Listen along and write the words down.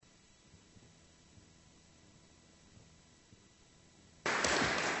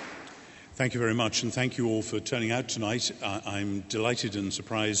Thank you very much, and thank you all for turning out tonight. I'm delighted and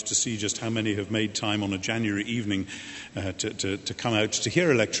surprised to see just how many have made time on a January evening to come out to hear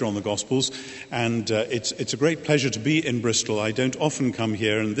a lecture on the Gospels. And it's a great pleasure to be in Bristol. I don't often come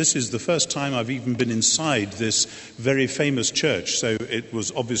here, and this is the first time I've even been inside this very famous church. So it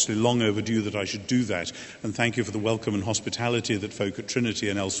was obviously long overdue that I should do that. And thank you for the welcome and hospitality that folk at Trinity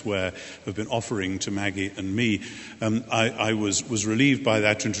and elsewhere have been offering to Maggie and me. I was relieved by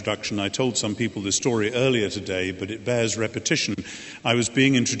that introduction. I told some people this story earlier today, but it bears repetition. I was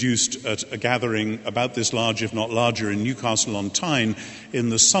being introduced at a gathering about this large, if not larger, in Newcastle-on-Tyne in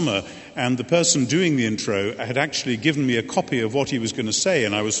the summer, and the person doing the intro had actually given me a copy of what he was going to say,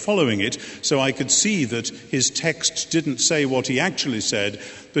 and I was following it, so I could see that his text didn't say what he actually said,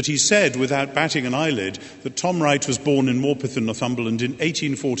 but he said, without batting an eyelid, that Tom Wright was born in Morpeth in Northumberland in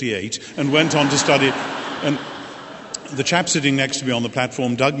 1848 and went on to study... And the chap sitting next to me on the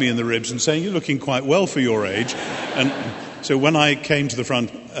platform dug me in the ribs and saying, "You're looking quite well for your age." And so when I came to the front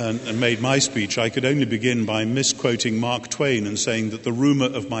and made my speech, I could only begin by misquoting Mark Twain and saying that the rumour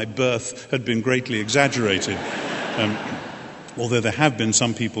of my birth had been greatly exaggerated. Although there have been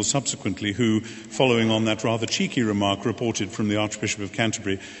some people subsequently who, following on that rather cheeky remark reported from the Archbishop of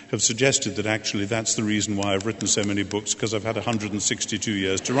Canterbury, have suggested that actually that's the reason why I've written so many books, because I've had 162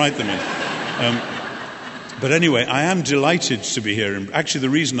 years to write them in. But anyway, I am delighted to be here. And actually, the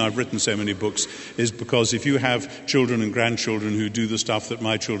reason I've written so many books is because if you have children and grandchildren who do the stuff that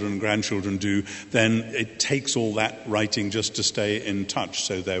my children and grandchildren do, then it takes all that writing just to stay in touch.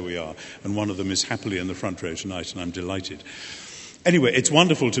 So there we are. And one of them is happily in the front row tonight, and I'm delighted. Anyway, it's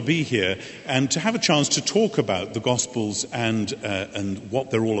wonderful to be here and to have a chance to talk about the Gospels and what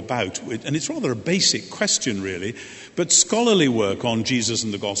they're all about. And it's rather a basic question, really. But scholarly work on Jesus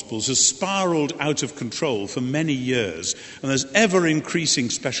and the Gospels has spiraled out of control for many years. And there's ever-increasing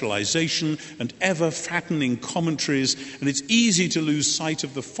specialization and ever-fattening commentaries. And it's easy to lose sight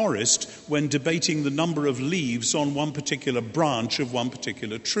of the forest when debating the number of leaves on one particular branch of one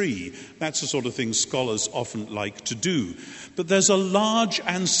particular tree. That's the sort of thing scholars often like to do. But there's a large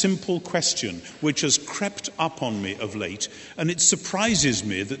and simple question which has crept up on me of late, and it surprises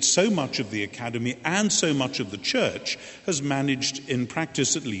me that so much of the academy and so much of the church has managed, in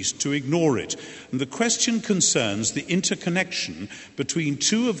practice at least, to ignore it. And the question concerns the interconnection between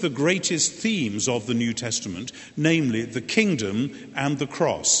two of the greatest themes of the New Testament, namely the kingdom and the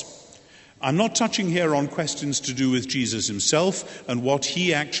cross. I'm not touching here on questions to do with Jesus himself and what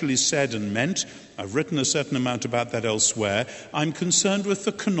he actually said and meant. I've written a certain amount about that elsewhere. I'm concerned with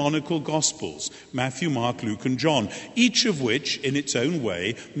the canonical Gospels, Matthew, Mark, Luke, and John, each of which, in its own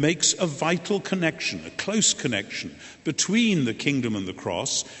way, makes a vital connection, a close connection, between the kingdom and the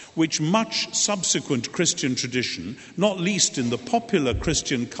cross, which much subsequent Christian tradition, not least in the popular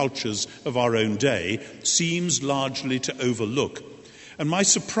Christian cultures of our own day, seems largely to overlook. And my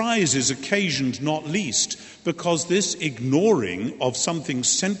surprise is occasioned not least because this ignoring of something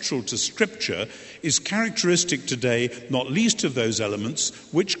central to Scripture is characteristic today, not least of those elements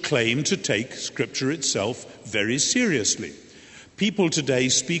which claim to take Scripture itself very seriously. People today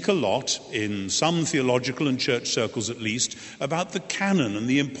speak a lot, in some theological and church circles at least, about the canon and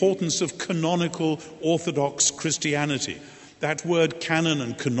the importance of canonical Orthodox Christianity. That word canon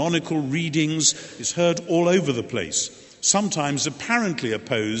and canonical readings is heard all over the place. Sometimes apparently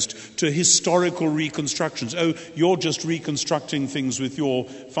opposed to historical reconstructions. Oh, you're just reconstructing things with your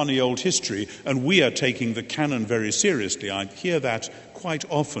funny old history, and we are taking the canon very seriously. I hear that quite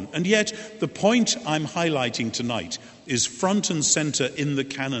often. And yet, the point I'm highlighting tonight is front and center in the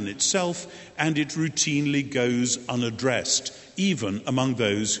canon itself, and it routinely goes unaddressed, even among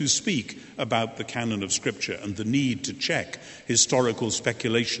those who speak about the canon of Scripture and the need to check historical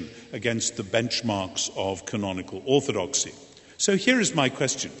speculation against the benchmarks of canonical orthodoxy. So here is my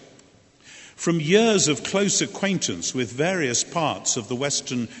question. From years of close acquaintance with various parts of the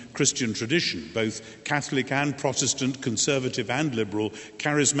Western Christian tradition, both Catholic and Protestant, conservative and liberal,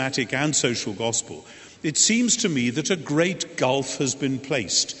 charismatic and social gospel, it seems to me that a great gulf has been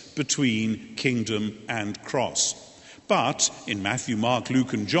placed between kingdom and cross. But in Matthew, Mark,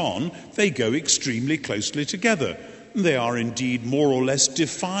 Luke, and John, they go extremely closely together. They are indeed more or less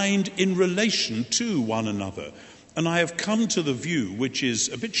defined in relation to one another. And I have come to the view, which is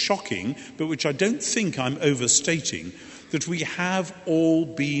a bit shocking, but which I don't think I'm overstating, that we have all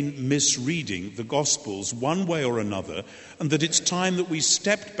been misreading the Gospels one way or another, and that it's time that we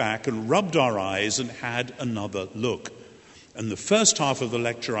stepped back and rubbed our eyes and had another look. In the first half of the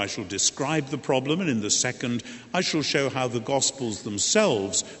lecture, I shall describe the problem, and in the second, I shall show how the Gospels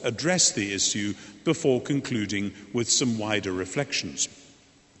themselves address the issue before concluding with some wider reflections.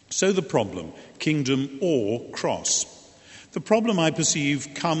 So the problem, kingdom or cross. The problem, I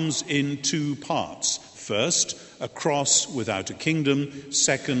perceive, comes in two parts. First, a cross without a kingdom.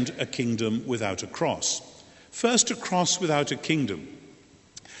 Second, a kingdom without a cross. First, a cross without a kingdom.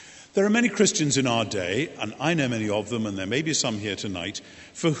 There are many Christians in our day, and I know many of them, and there may be some here tonight,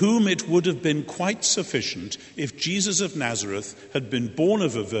 for whom it would have been quite sufficient if Jesus of Nazareth had been born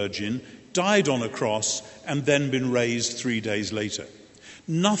of a virgin, died on a cross, and then been raised 3 days later.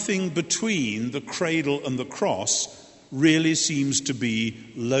 Nothing between the cradle and the cross really seems to be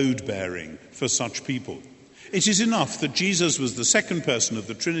load-bearing for such people. It is enough that Jesus was the second person of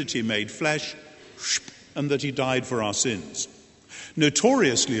the Trinity made flesh, and that he died for our sins.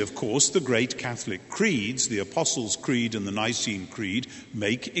 Notoriously, of course, the great Catholic creeds, the Apostles' Creed and the Nicene Creed,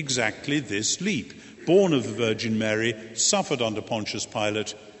 make exactly this leap. Born of the Virgin Mary, suffered under Pontius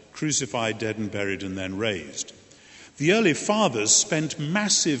Pilate, crucified, dead and buried, and then raised. The early fathers spent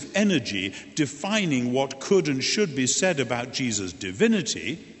massive energy defining what could and should be said about Jesus'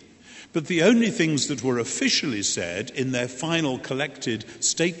 divinity, but the only things that were officially said in their final collected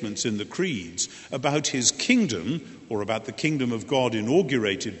statements in the creeds about his kingdom, or about the kingdom of God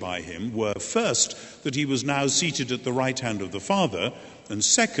inaugurated by him, were first, that he was now seated at the right hand of the Father, and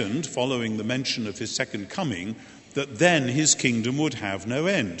second, following the mention of his second coming, that then his kingdom would have no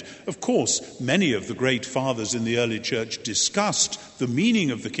end. Of course, many of the great fathers in the early church discussed the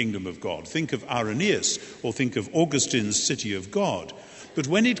meaning of the kingdom of God. Think of Irenaeus, or think of Augustine's City of God. But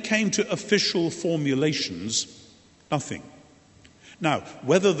when it came to official formulations, nothing. Now,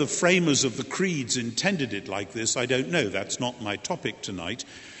 whether the framers of the creeds intended it like this, I don't know. That's not my topic tonight.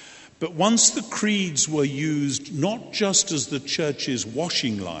 But once the creeds were used not just as the church's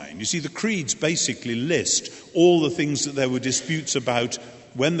washing line, you see, the creeds basically list all the things that there were disputes about.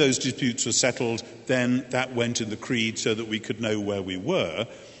 When those disputes were settled, then that went in the creed so that we could know where we were.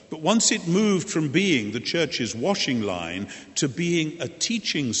 But once it moved from being the church's washing line to being a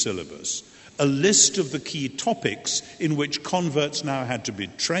teaching syllabus, a list of the key topics in which converts now had to be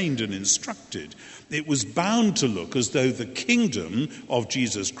trained and instructed, it was bound to look as though the kingdom of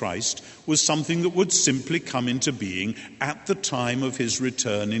Jesus Christ was something that would simply come into being at the time of his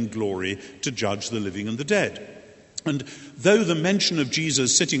return in glory to judge the living and the dead. And though the mention of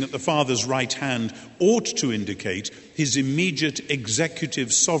Jesus sitting at the Father's right hand ought to indicate his immediate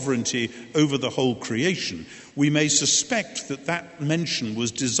executive sovereignty over the whole creation, we may suspect that that mention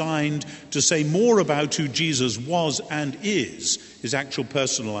was designed to say more about who Jesus was and is, his actual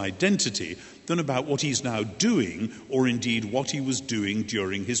personal identity, than about what he's now doing, or indeed what he was doing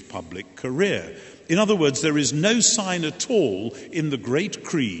during his public career. In other words, there is no sign at all in the great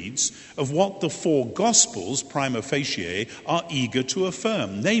creeds of what the four Gospels, prima facie, are eager to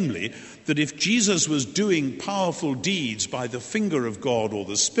affirm, namely, that if Jesus was doing powerful deeds by the finger of God or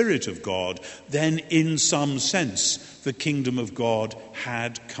the Spirit of God, then in some sense the kingdom of God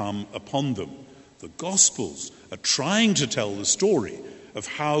had come upon them. The Gospels are trying to tell the story of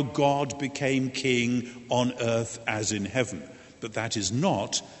how God became king on earth as in heaven. But that is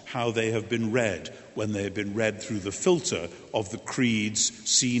not how they have been read when they have been read through the filter of the creeds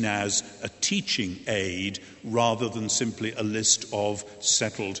seen as a teaching aid rather than simply a list of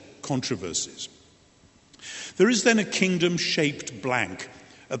settled controversies. There is then a kingdom-shaped blank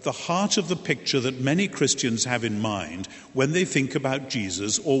at the heart of the picture that many Christians have in mind when they think about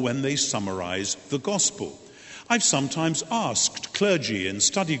Jesus or when they summarize the gospel. I've sometimes asked clergy in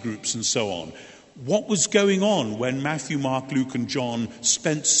study groups and so on, what was going on when Matthew, Mark, Luke and John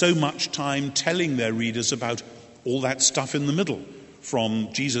spent so much time telling their readers about all that stuff in the middle, from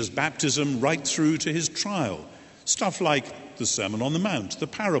Jesus' baptism right through to his trial? Stuff like the Sermon on the Mount, the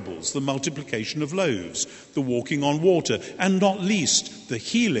parables, the multiplication of loaves, the walking on water, and not least the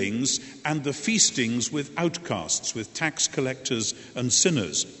healings and the feastings with outcasts, with tax collectors and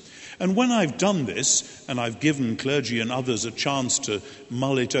sinners. And when I've done this, and I've given clergy and others a chance to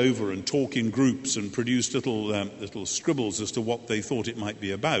mull it over and talk in groups and produce little scribbles as to what they thought it might be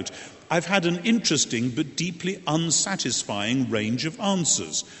about, I've had an interesting but deeply unsatisfying range of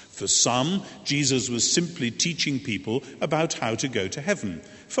answers. For some, Jesus was simply teaching people about how to go to heaven.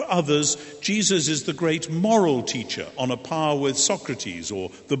 For others, Jesus is the great moral teacher on a par with Socrates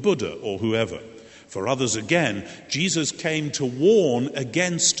or the Buddha or whoever. For others again, Jesus came to warn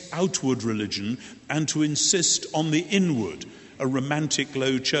against outward religion and to insist on the inward, a romantic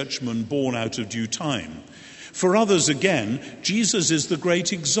low churchman born out of due time. For others again, Jesus is the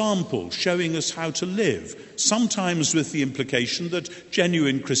great example, showing us how to live, sometimes with the implication that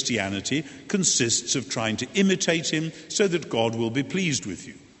genuine Christianity consists of trying to imitate him so that God will be pleased with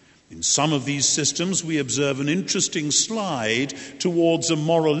you. In some of these systems, we observe an interesting slide towards a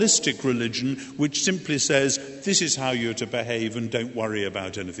moralistic religion which simply says, this is how you're to behave and don't worry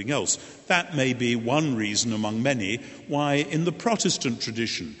about anything else. That may be one reason among many why in the Protestant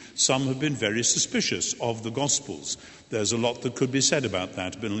tradition some have been very suspicious of the Gospels. There's a lot that could be said about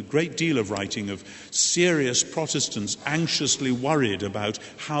that. There's been a great deal of writing of serious Protestants anxiously worried about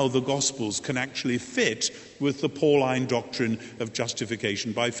how the Gospels can actually fit with the Pauline doctrine of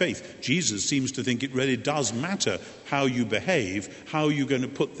justification by faith. Jesus seems to think it really does matter how you behave, how you're going to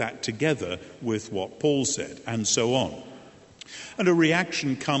put that together with what Paul said, and so on. And a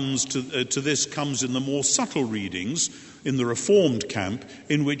reaction comes to this comes in the more subtle readings in the Reformed camp,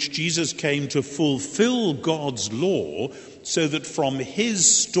 in which Jesus came to fulfill God's law so that from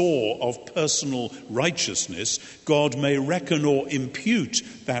his store of personal righteousness, God may reckon or impute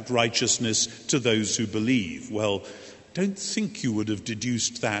that righteousness to those who believe. Well, don't think you would have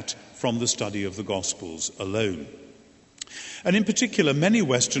deduced that from the study of the Gospels alone. And in particular, many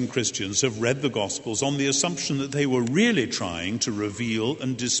Western Christians have read the Gospels on the assumption that they were really trying to reveal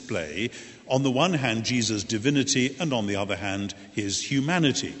and display, on the one hand, Jesus' divinity, and on the other hand, his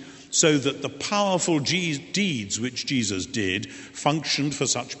humanity, so that the powerful deeds which Jesus did functioned for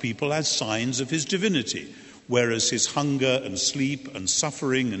such people as signs of his divinity, whereas his hunger and sleep and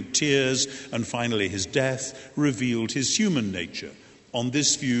suffering and tears and finally his death revealed his human nature. On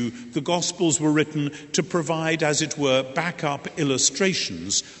this view, the Gospels were written to provide, as it were, backup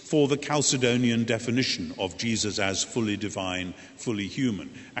illustrations for the Chalcedonian definition of Jesus as fully divine, fully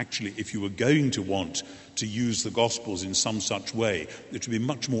human. Actually, if you were going to want to use the Gospels in some such way, it would be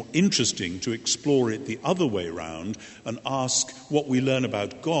much more interesting to explore it the other way round and ask what we learn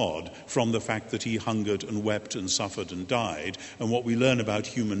about God from the fact that he hungered and wept and suffered and died, and what we learn about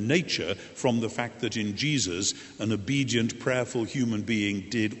human nature from the fact that in Jesus, an obedient, prayerful human being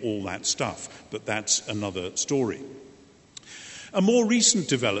did all that stuff. But that's another story. A more recent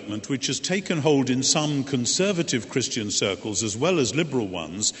development, which has taken hold in some conservative Christian circles as well as liberal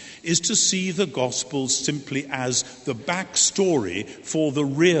ones, is to see the Gospels simply as the backstory for the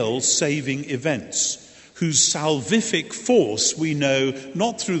real saving events, whose salvific force we know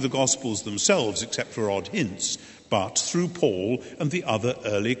not through the Gospels themselves, except for odd hints, but through Paul and the other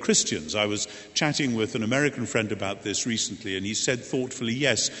early Christians. I was chatting with an American friend about this recently, and he said thoughtfully,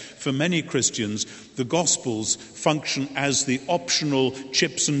 yes, for many Christians, the Gospels function as the optional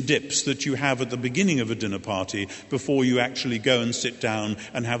chips and dips that you have at the beginning of a dinner party before you actually go and sit down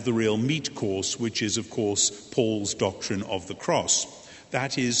and have the real meat course, which is, of course, Paul's doctrine of the cross.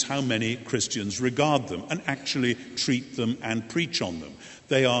 That is how many Christians regard them and actually treat them and preach on them.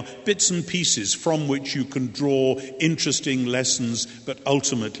 They are bits and pieces from which you can draw interesting lessons, but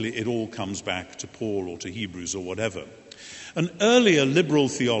ultimately it all comes back to Paul or to Hebrews or whatever. An earlier liberal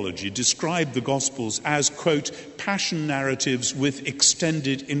theology described the Gospels as, quote, passion narratives with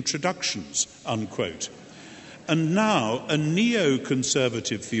extended introductions, unquote. And now a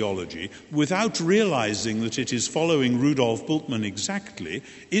neoconservative theology, without realizing that it is following Rudolf Bultmann exactly,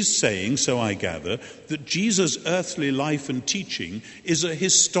 is saying, so I gather, that Jesus' earthly life and teaching is a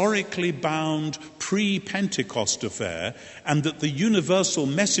historically bound pre-Pentecost affair, and that the universal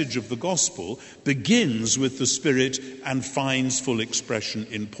message of the gospel begins with the Spirit and finds full expression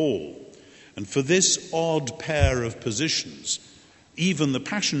in Paul. And for this odd pair of positions, even the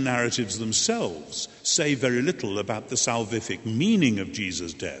passion narratives themselves say very little about the salvific meaning of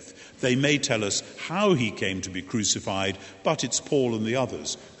Jesus' death. They may tell us how he came to be crucified, but it's Paul and the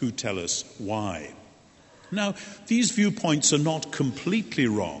others who tell us why. Now, these viewpoints are not completely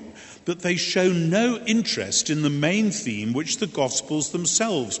wrong, but they show no interest in the main theme which the Gospels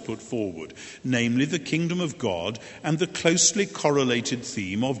themselves put forward, namely the kingdom of God and the closely correlated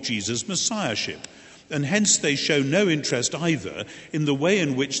theme of Jesus' messiahship. And hence they show no interest either in the way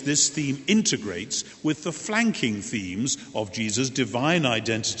in which this theme integrates with the flanking themes of Jesus' divine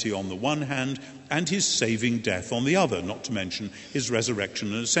identity on the one hand and his saving death on the other, not to mention his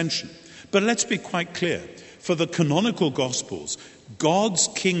resurrection and ascension. But let's be quite clear. For the canonical Gospels, God's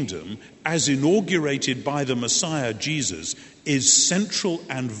kingdom, as inaugurated by the Messiah Jesus, is central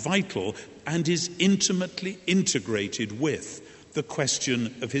and vital and is intimately integrated with the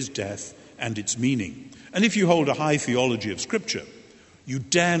question of his death and its meaning. And if you hold a high theology of Scripture, you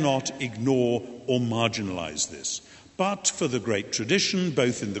dare not ignore or marginalize this. But for the great tradition,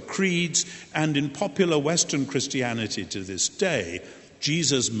 both in the creeds and in popular Western Christianity to this day,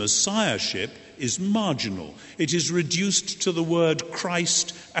 Jesus' messiahship is marginal. It is reduced to the word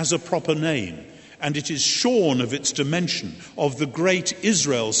Christ as a proper name, and it is shorn of its dimension of the great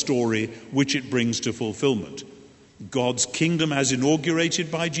Israel story which it brings to fulfillment. God's kingdom as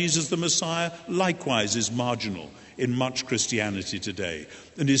inaugurated by Jesus the Messiah likewise is marginal in much Christianity today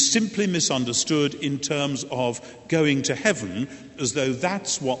and is simply misunderstood in terms of going to heaven, as though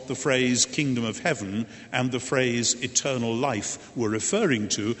that's what the phrase kingdom of heaven and the phrase eternal life were referring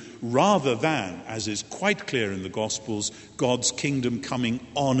to, rather than, as is quite clear in the Gospels, God's kingdom coming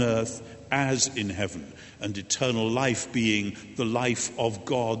on earth as in heaven, and eternal life being the life of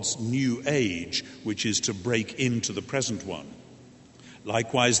God's new age, which is to break into the present one.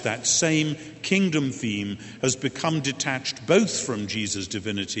 Likewise, that same kingdom theme has become detached both from Jesus'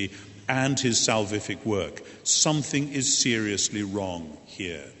 divinity and his salvific work. Something is seriously wrong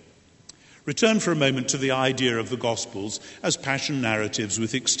here. Return for a moment to the idea of the Gospels as passion narratives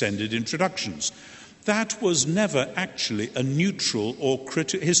with extended introductions. That was never actually a neutral or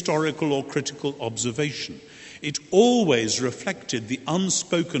historical or critical observation. It always reflected the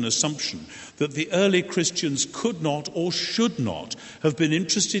unspoken assumption that the early Christians could not or should not have been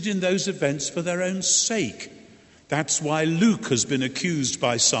interested in those events for their own sake. That's why Luke has been accused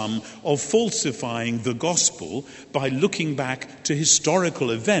by some of falsifying the gospel by looking back to historical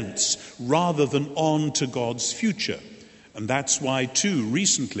events rather than on to God's future. And that's why, too,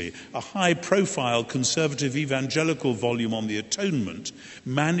 recently, a high-profile conservative evangelical volume on the atonement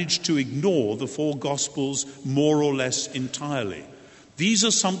managed to ignore the four Gospels more or less entirely. These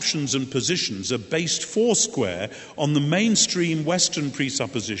assumptions and positions are based foursquare on the mainstream Western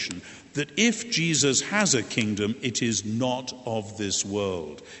presupposition that if Jesus has a kingdom, it is not of this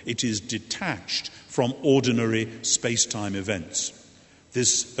world. It is detached from ordinary space-time events.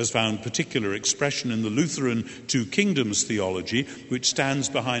 This has found particular expression in the Lutheran two kingdoms theology, which stands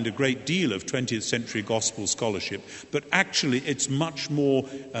behind a great deal of 20th century gospel scholarship, but actually it's much more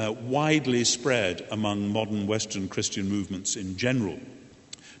widely spread among modern Western Christian movements in general.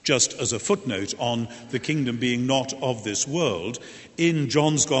 Just as a footnote on the kingdom being not of this world, in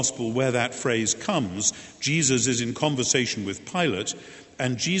John's Gospel where that phrase comes, Jesus is in conversation with Pilate,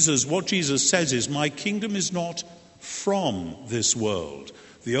 and what Jesus says is, "My kingdom is not from this world."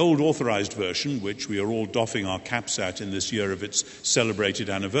 The old authorized version, which we are all doffing our caps at in this year of its celebrated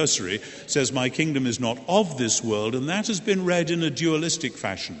anniversary, says, "My kingdom is not of this world," and that has been read in a dualistic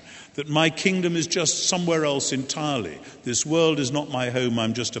fashion, that my kingdom is just somewhere else entirely. This world is not my home,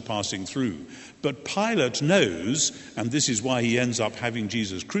 I'm just a passing through. But Pilate knows, and this is why he ends up having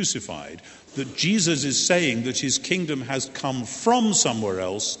Jesus crucified, that Jesus is saying that his kingdom has come from somewhere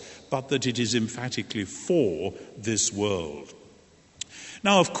else, but that it is emphatically for this world.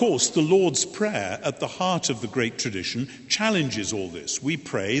 Now, of course, the Lord's Prayer at the heart of the great tradition challenges all this. We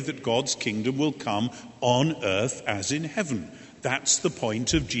pray that God's kingdom will come on earth as in heaven. That's the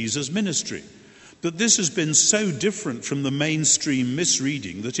point of Jesus' ministry. But this has been so different from the mainstream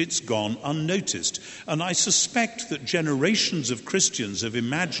misreading that it's gone unnoticed. And I suspect that generations of Christians have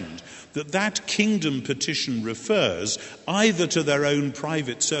imagined that that kingdom petition refers either to their own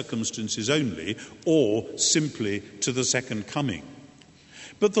private circumstances only or simply to the second coming.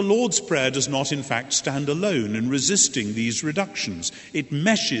 But the Lord's Prayer does not, in fact, stand alone in resisting these reductions. It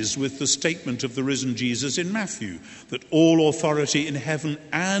meshes with the statement of the risen Jesus in Matthew, that all authority in heaven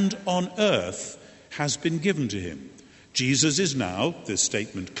and on earth has been given to him. Jesus is now, this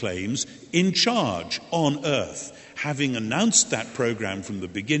statement claims, in charge on earth, having announced that program from the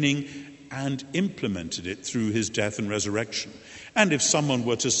beginning and implemented it through his death and resurrection. And if someone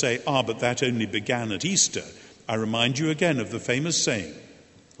were to say, but that only began at Easter, I remind you again of the famous saying,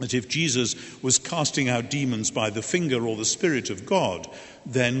 that if Jesus was casting out demons by the finger or the Spirit of God,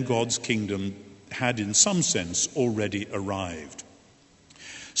 then God's kingdom had in some sense already arrived.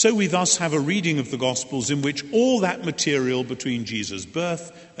 So we thus have a reading of the Gospels in which all that material between Jesus'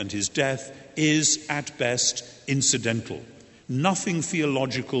 birth and his death is at best incidental. Nothing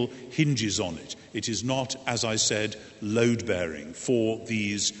theological hinges on it. It is not, as I said, load-bearing for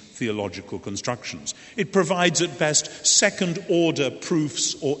these theological constructions. It provides at best second-order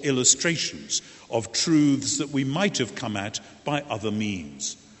proofs or illustrations of truths that we might have come at by other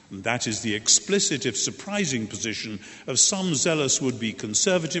means. And that is the explicit, if surprising, position of some zealous would-be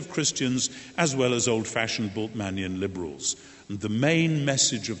conservative Christians as well as old-fashioned Bultmannian liberals. And the main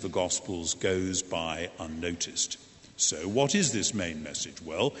message of the Gospels goes by unnoticed. So what is this main message?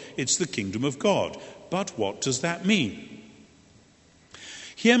 Well, it's the kingdom of God. But what does that mean?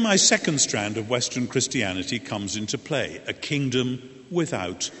 Here my second strand of Western Christianity comes into play, a kingdom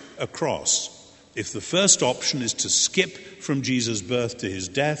without a cross. If the first option is to skip from Jesus' birth to his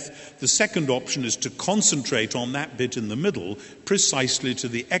death, the second option is to concentrate on that bit in the middle, precisely to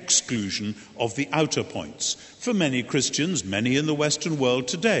the exclusion of the outer points. For many Christians, many in the Western world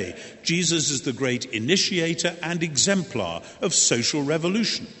today, Jesus is the great initiator and exemplar of social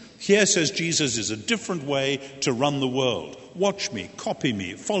revolution. Here, says Jesus, is a different way to run the world. Watch me, copy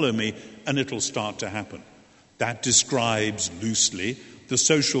me, follow me, and it'll start to happen. That describes, loosely, the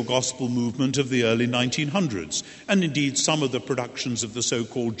social gospel movement of the early 1900s, and indeed some of the productions of the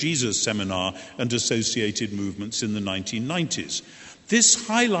so-called Jesus Seminar and associated movements in the 1990s. This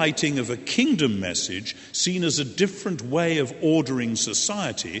highlighting of a kingdom message seen as a different way of ordering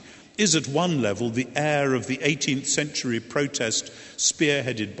society is at one level the heir of the 18th century protest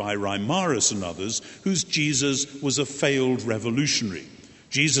spearheaded by Reimarus and others, whose Jesus was a failed revolutionary.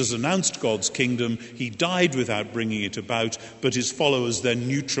 Jesus announced God's kingdom, he died without bringing it about, but his followers then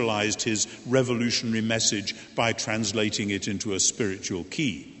neutralized his revolutionary message by translating it into a spiritual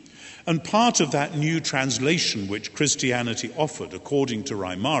key. And part of that new translation which Christianity offered, according to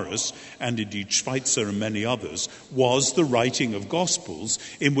Reimarus, and indeed Schweitzer and many others, was the writing of Gospels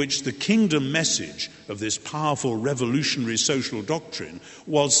in which the kingdom message of this powerful revolutionary social doctrine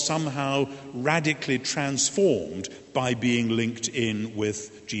was somehow radically transformed by being linked in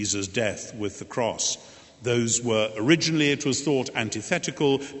with Jesus' death, with the cross. Those were originally, it was thought,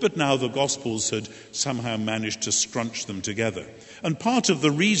 antithetical, but now the Gospels had somehow managed to scrunch them together. And part of the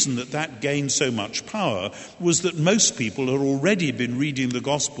reason that that gained so much power was that most people had already been reading the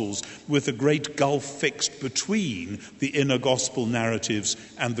Gospels with a great gulf fixed between the inner Gospel narratives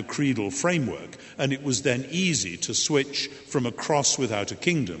and the creedal framework, and it was then easy to switch from a cross without a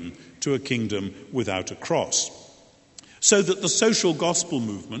kingdom to a kingdom without a cross. So that the social gospel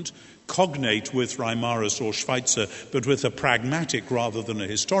movement, cognate with Reimarus or Schweitzer, but with a pragmatic rather than a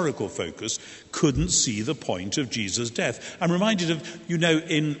historical focus, couldn't see the point of Jesus' death. I'm reminded of,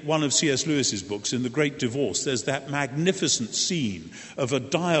 in one of C.S. Lewis's books, in The Great Divorce, there's that magnificent scene of a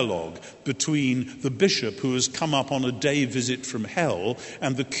dialogue between the bishop who has come up on a day visit from hell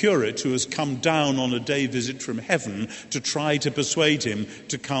and the curate who has come down on a day visit from heaven to try to persuade him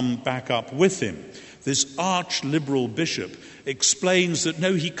to come back up with him. This arch-liberal bishop explains that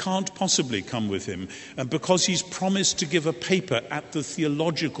no, he can't possibly come with him, and because he's promised to give a paper at the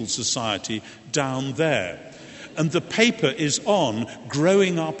Theological Society down there. And the paper is on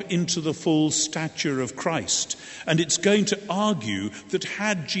growing up into the full stature of Christ. And it's going to argue that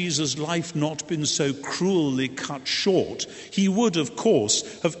had Jesus' life not been so cruelly cut short, he would, of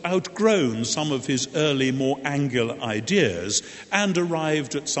course, have outgrown some of his early, more angular ideas and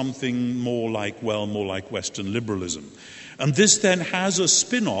arrived at something more like Western liberalism. And this then has a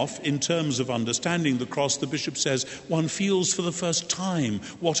spin-off in terms of understanding the cross. The bishop says one feels for the first time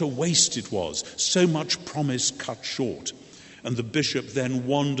what a waste it was, so much promise cut short. And the bishop then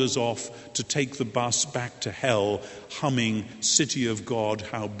wanders off to take the bus back to hell, humming "City of God,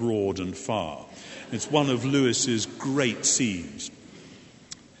 how broad and far." It's one of Lewis's great scenes.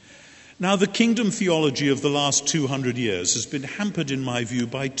 Now, the kingdom theology of the last 200 years has been hampered, in my view,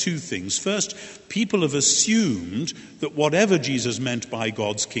 by two things. First, people have assumed that whatever Jesus meant by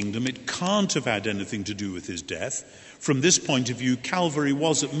God's kingdom, it can't have had anything to do with his death. From this point of view, Calvary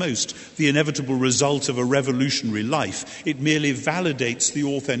was at most the inevitable result of a revolutionary life. It merely validates the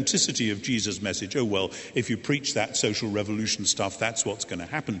authenticity of Jesus' message. Oh, well, if you preach that social revolution stuff, that's what's going to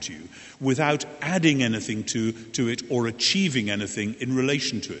happen to you, without adding anything to it or achieving anything in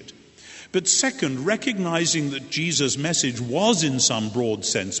relation to it. But second, recognizing that Jesus' message was in some broad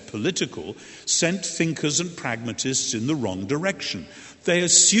sense political, sent thinkers and pragmatists in the wrong direction. They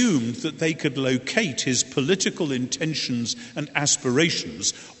assumed that they could locate his political intentions and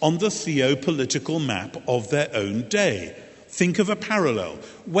aspirations on the theopolitical map of their own day. Think of a parallel.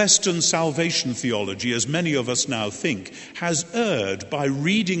 Western salvation theology, as many of us now think, has erred by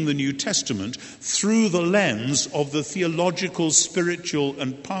reading the New Testament through the lens of the theological, spiritual,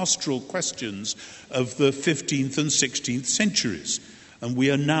 and pastoral questions of the 15th and 16th centuries. And we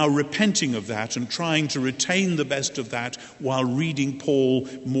are now repenting of that and trying to retain the best of that while reading Paul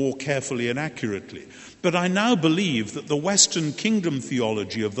more carefully and accurately. But I now believe that the Western kingdom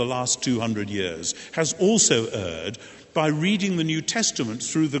theology of the last 200 years has also erred by reading the New Testament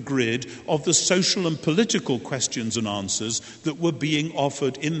through the grid of the social and political questions and answers that were being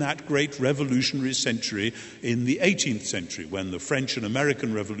offered in that great revolutionary century in the 18th century, when the French and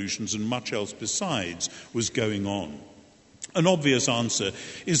American revolutions and much else besides was going on. An obvious answer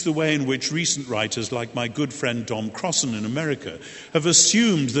is the way in which recent writers, like my good friend Tom Crossan in America, have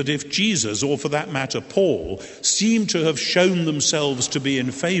assumed that if Jesus, or for that matter Paul, seem to have shown themselves to be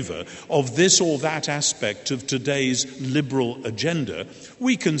in favour of this or that aspect of today's liberal agenda,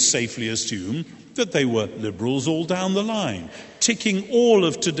 we can safely assume that they were liberals all down the line, ticking all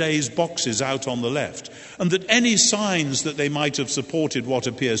of today's boxes out on the left, and that any signs that they might have supported what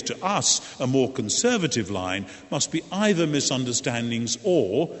appears to us a more conservative line must be either misunderstandings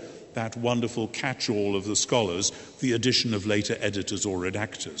or that wonderful catch-all of the scholars, the addition of later editors or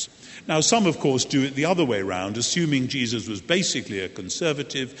redactors. Now, some, of course, do it the other way round, assuming Jesus was basically a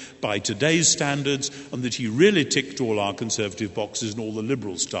conservative by today's standards and that he really ticked all our conservative boxes and all the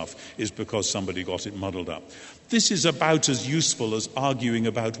liberal stuff is because somebody got it muddled up. This is about as useful as arguing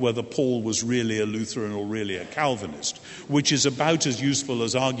about whether Paul was really a Lutheran or really a Calvinist, which is about as useful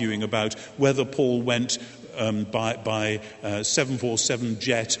as arguing about whether Paul went by 747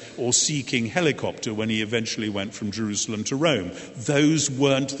 jet or Sea King helicopter when he eventually went from Jerusalem to Rome. Those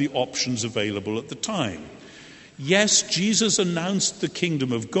weren't the options available at the time. Yes, Jesus announced the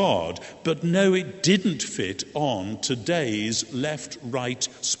kingdom of God, but no, it didn't fit on today's left-right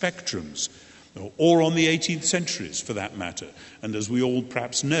spectrums, or on the 18th centuries, for that matter. And as we all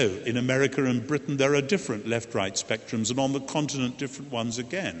perhaps know, in America and Britain there are different left-right spectrums, and on the continent different ones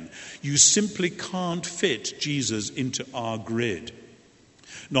again. You simply can't fit Jesus into our grid.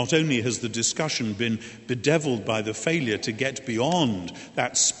 Not only has the discussion been bedeviled by the failure to get beyond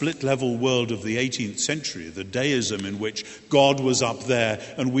that split-level world of the 18th century, the deism in which God was up there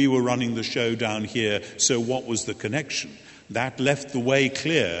and we were running the show down here, so what was the connection? That left the way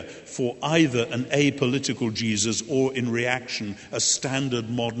clear for either an apolitical Jesus or, in reaction, a standard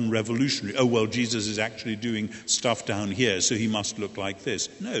modern revolutionary. Oh, well, Jesus is actually doing stuff down here, so he must look like this.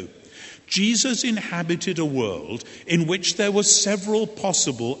 No. Jesus inhabited a world in which there were several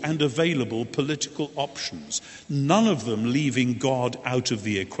possible and available political options, none of them leaving God out of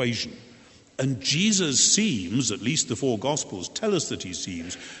the equation. And Jesus seems, at least the four Gospels tell us that he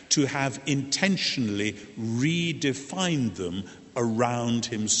seems, to have intentionally redefined them around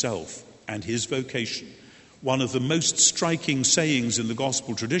himself and his vocation. One of the most striking sayings in the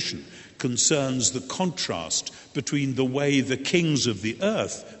Gospel tradition concerns the contrast between the way the kings of the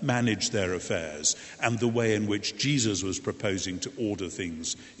earth managed their affairs and the way in which Jesus was proposing to order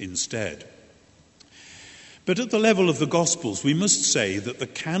things instead. But at the level of the Gospels, we must say that the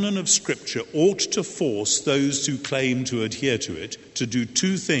canon of Scripture ought to force those who claim to adhere to it to do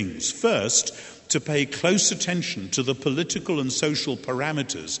two things. First, to pay close attention to the political and social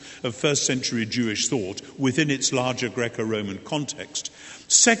parameters of first-century Jewish thought within its larger Greco-Roman context.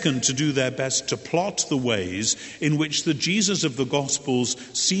 Second, to do their best to plot the ways in which the Jesus of the Gospels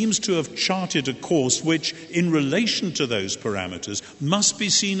seems to have charted a course which, in relation to those parameters, must be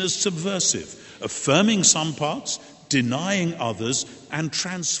seen as subversive, affirming some parts, denying others, and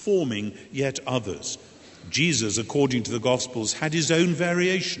transforming yet others. Jesus, according to the Gospels, had his own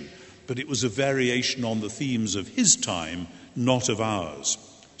variation, but it was a variation on the themes of his time, not of ours.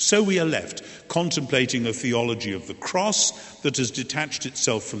 So we are left contemplating a theology of the cross that has detached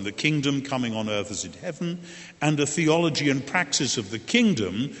itself from the kingdom coming on earth as in heaven, and a theology and praxis of the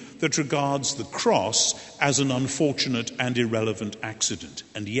kingdom that regards the cross as an unfortunate and irrelevant accident.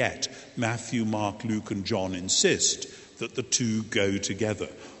 And yet, Matthew, Mark, Luke, and John insist that the two go together.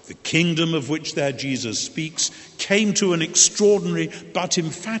 The kingdom of which there Jesus speaks came to an extraordinary but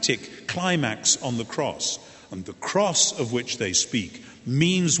emphatic climax on the cross, and the cross of which they speak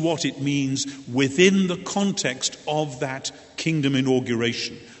means what it means within the context of that kingdom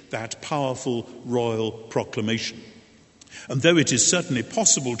inauguration, that powerful royal proclamation. And though it is certainly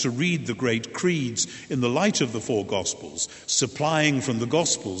possible to read the great creeds in the light of the four Gospels, supplying from the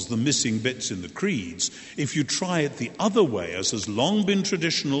Gospels the missing bits in the creeds, if you try it the other way, as has long been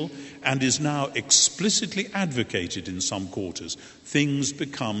traditional and is now explicitly advocated in some quarters, things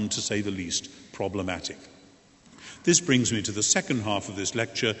become, to say the least, problematic. This brings me to the second half of this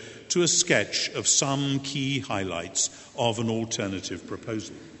lecture, to a sketch of some key highlights of an alternative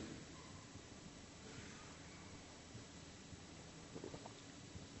proposal.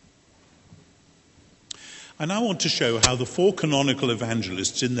 I now want to show how the four canonical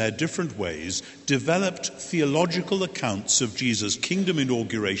evangelists, in their different ways, developed theological accounts of Jesus' kingdom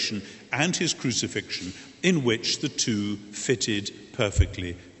inauguration and his crucifixion, in which the two fitted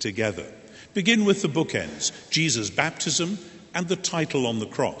perfectly together. Begin with the bookends, Jesus' baptism and the title on the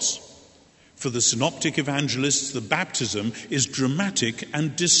cross. For the synoptic evangelists, the baptism is dramatic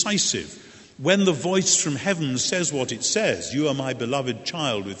and decisive. When the voice from heaven says what it says, "You are my beloved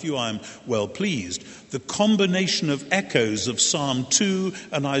child, with you I am well pleased," the combination of echoes of Psalm 2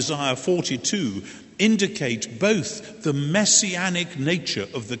 and Isaiah 42 indicate both the messianic nature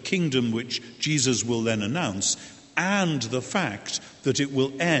of the kingdom which Jesus will then announce and the fact that it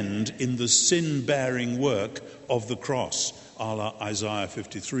will end in the sin-bearing work of the cross, a la Isaiah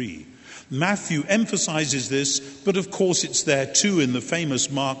 53. Matthew emphasizes this, but of course it's there too in the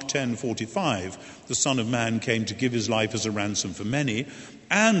famous Mark 10:45. The Son of Man came to give his life as a ransom for many,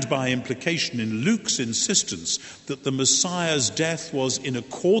 and by implication in Luke's insistence that the Messiah's death was in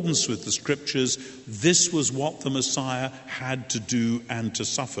accordance with the Scriptures. This was what the Messiah had to do and to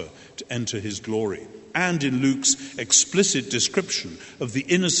suffer to enter his glory. And in Luke's explicit description of the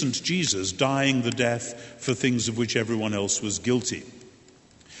innocent Jesus dying the death for things of which everyone else was guilty.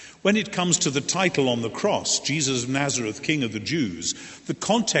 When it comes to the title on the cross, Jesus of Nazareth, King of the Jews, the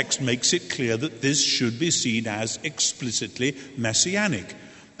context makes it clear that this should be seen as explicitly messianic.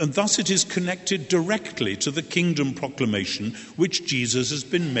 And thus it is connected directly to the kingdom proclamation which Jesus has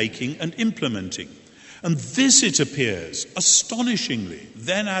been making and implementing. And this, it appears, astonishingly,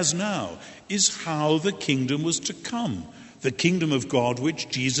 then as now, is how the kingdom was to come. The kingdom of God which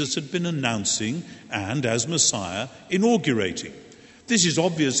Jesus had been announcing and, as Messiah, inaugurating. This is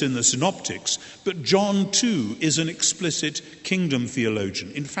obvious in the synoptics, but John too is an explicit kingdom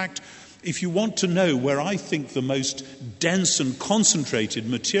theologian. In fact, if you want to know where I think the most dense and concentrated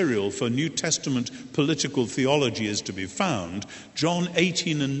material for New Testament political theology is to be found, John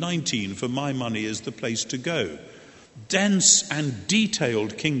 18 and 19, for my money, is the place to go. Dense and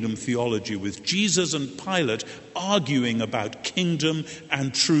detailed kingdom theology with Jesus and Pilate arguing about kingdom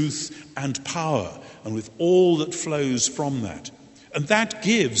and truth and power, and with all that flows from that. And that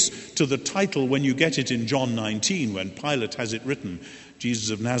gives to the title, when you get it in John 19, when Pilate has it written, Jesus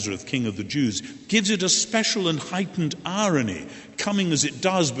of Nazareth, King of the Jews, gives it a special and heightened irony, coming as it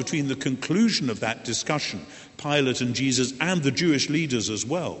does between the conclusion of that discussion, Pilate and Jesus, and the Jewish leaders as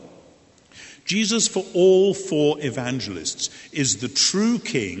well. Jesus, for all four evangelists, is the true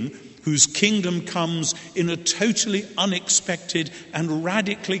king whose kingdom comes in a totally unexpected and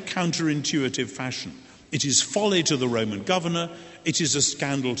radically counterintuitive fashion. It is folly to the Roman governor. It is a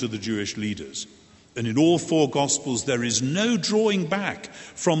scandal to the Jewish leaders. And in all four Gospels, there is no drawing back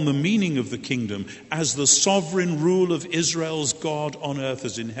from the meaning of the kingdom as the sovereign rule of Israel's God on earth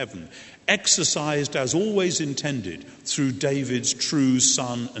as in heaven, exercised as always intended through David's true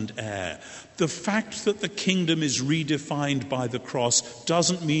son and heir. The fact that the kingdom is redefined by the cross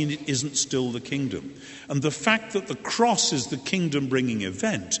doesn't mean it isn't still the kingdom. And the fact that the cross is the kingdom-bringing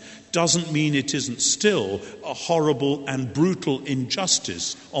event doesn't mean it isn't still a horrible and brutal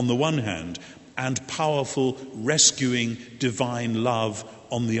injustice on the one hand, and powerful, rescuing, divine love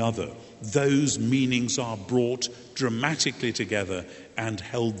on the other. Those meanings are brought dramatically together and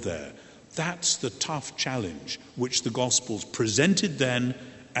held there. That's the tough challenge which the Gospels presented then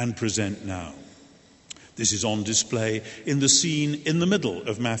and present now. This is on display in the scene in the middle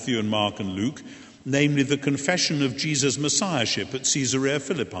of Matthew and Mark and Luke, namely the confession of Jesus' messiahship at Caesarea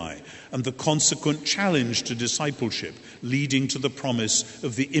Philippi and the consequent challenge to discipleship leading to the promise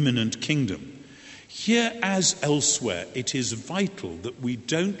of the imminent kingdom. Here, as elsewhere, it is vital that we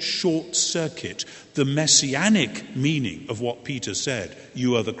don't short-circuit the messianic meaning of what Peter said,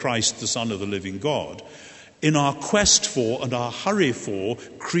 "You are the Christ, the Son of the living God," in our quest for and our hurry for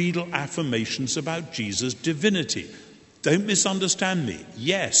creedal affirmations about Jesus' divinity. Don't misunderstand me.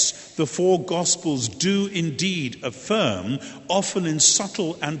 Yes, the four Gospels do indeed affirm, often in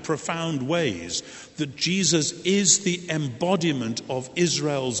subtle and profound ways, that Jesus is the embodiment of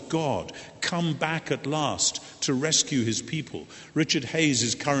Israel's God, come back at last to rescue his people. Richard Hayes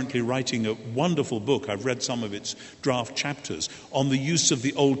is currently writing a wonderful book, I've read some of its draft chapters, on the use of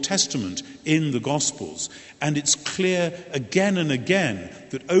the Old Testament in the Gospels. And it's clear again and again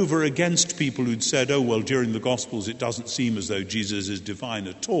that over against people who'd said, oh, well, during the Gospels it doesn't seem as though Jesus is divine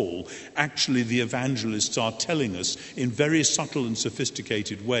at all, actually the evangelists are telling us in very subtle and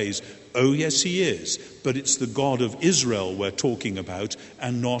sophisticated ways, oh, yes, he is, but it's the God of Israel we're talking about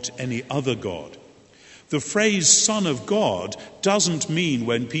and not any other God. The phrase Son of God doesn't mean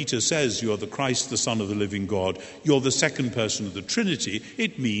when Peter says you're the Christ, the Son of the living God, you're the second person of the Trinity.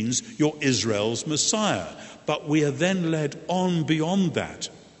 It means you're Israel's Messiah. But we are then led on beyond that.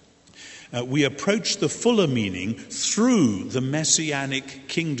 We approach the fuller meaning through the messianic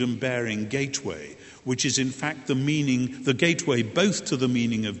kingdom-bearing gateway, which is in fact the gateway both to the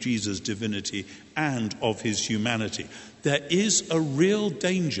meaning of Jesus' divinity and of his humanity. There is a real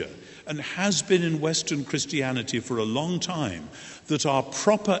danger, and has been in Western Christianity for a long time, that our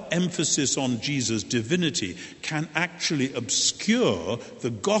proper emphasis on Jesus' divinity can actually obscure the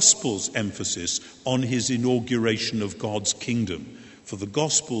Gospel's emphasis on his inauguration of God's kingdom. For the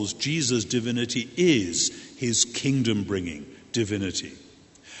Gospels, Jesus' divinity is his kingdom-bringing divinity.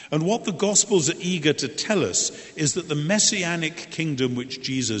 And what the Gospels are eager to tell us is that the messianic kingdom which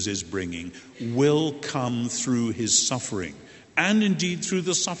Jesus is bringing will come through his suffering, and indeed through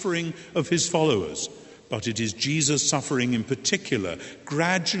the suffering of his followers. But it is Jesus' suffering in particular,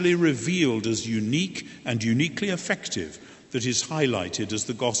 gradually revealed as unique and uniquely effective, that is highlighted as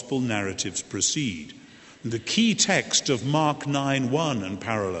the Gospel narratives proceed. The key text of Mark 9:1 and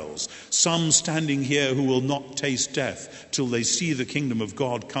parallels, some standing here who will not taste death till they see the kingdom of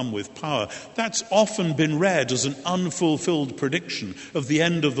God come with power, that's often been read as an unfulfilled prediction of the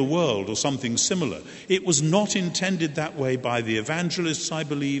end of the world or something similar. It was not intended that way by the evangelists, I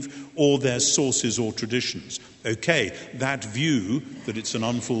believe, or their sources or traditions. Okay, that view, that it's an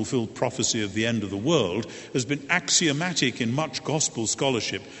unfulfilled prophecy of the end of the world, has been axiomatic in much gospel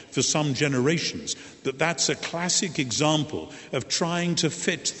scholarship for some generations. But that's a classic example of trying to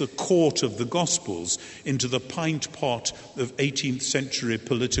fit the court of the Gospels into the pint pot of 18th century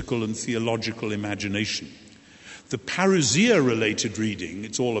political and theological imagination. The parousia-related reading,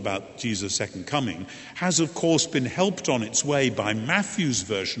 it's all about Jesus' second coming, has of course been helped on its way by Matthew's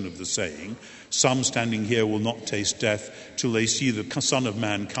version of the saying, some standing here will not taste death till they see the Son of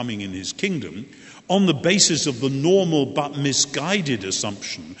Man coming in his kingdom, on the basis of the normal but misguided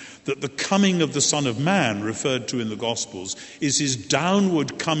assumption that the coming of the Son of Man, referred to in the Gospels, is his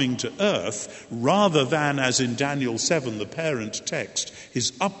downward coming to earth, rather than, as in Daniel 7, the parent text,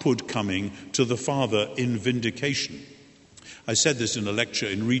 his upward coming to the Father in vindication. I said this in a lecture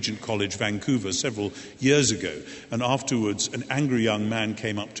in Regent College, Vancouver, several years ago, and afterwards an angry young man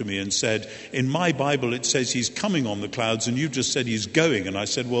came up to me and said, in my Bible it says he's coming on the clouds and you just said he's going. And I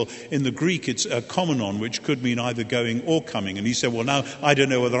said, well, in the Greek it's a komenon, which could mean either going or coming. And he said, well, now I don't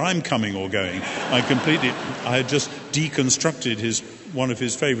know whether I'm coming or going. I had just deconstructed one of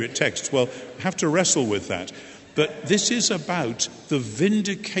his favorite texts. Well, I have to wrestle with that. But this is about the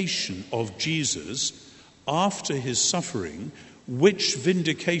vindication of Jesus after his suffering, which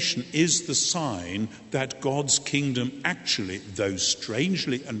vindication is the sign that God's kingdom actually, though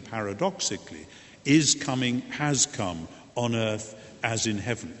strangely and paradoxically, is coming, has come on earth as in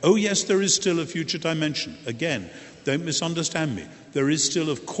heaven. Oh yes, there is still a future dimension. Again, don't misunderstand me. There is still,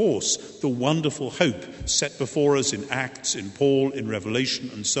 of course, the wonderful hope set before us in Acts, in Paul, in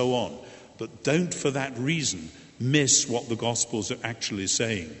Revelation, and so on. But don't for that reason miss what the Gospels are actually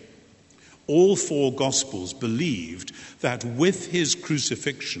saying. All four Gospels believed that with his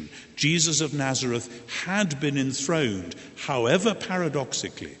crucifixion, Jesus of Nazareth had been enthroned, however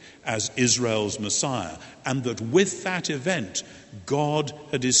paradoxically, as Israel's Messiah, and that with that event, God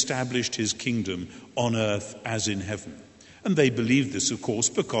had established his kingdom on earth as in heaven. And they believed this, of course,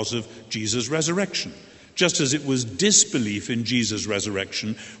 because of Jesus' resurrection. Just as it was disbelief in Jesus'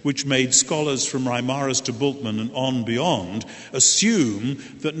 resurrection which made scholars from Reimarus to Bultmann and on beyond assume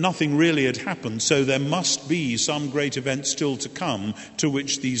that nothing really had happened, so there must be some great event still to come to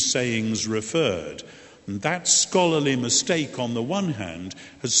which these sayings referred. And that scholarly mistake on the one hand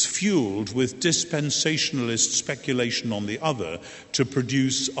has fueled with dispensationalist speculation on the other to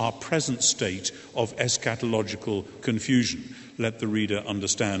produce our present state of eschatological confusion. Let the reader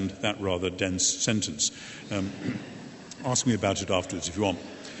understand that rather dense sentence. Ask me about it afterwards if you want.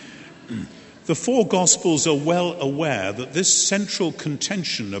 The four Gospels are well aware that this central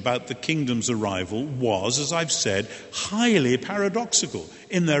contention about the kingdom's arrival was, as I've said, highly paradoxical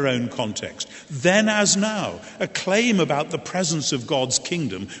in their own context. Then as now, a claim about the presence of God's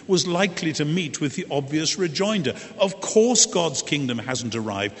kingdom was likely to meet with the obvious rejoinder. Of course God's kingdom hasn't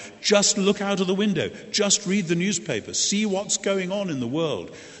arrived. Just look out of the window. Just read the newspaper. See what's going on in the world.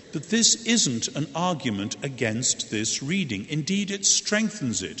 But this isn't an argument against this reading. Indeed, it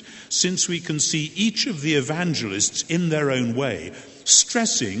strengthens it, since we can see each of the evangelists in their own way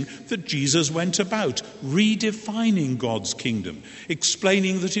stressing that Jesus went about redefining God's kingdom,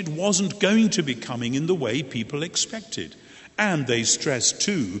 explaining that it wasn't going to be coming in the way people expected. And they stress,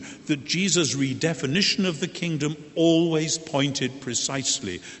 too, that Jesus' redefinition of the kingdom always pointed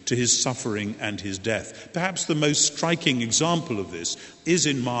precisely to his suffering and his death. Perhaps the most striking example of this is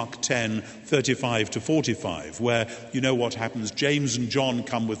in Mark 10:35-45, where you know what happens. James and John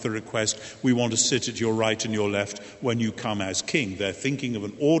come with the request, we want to sit at your right and your left when you come as king. They're thinking of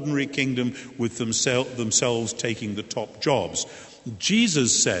an ordinary kingdom with themselves taking the top jobs.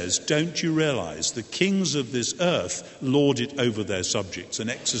 Jesus says, don't you realize the kings of this earth lord it over their subjects and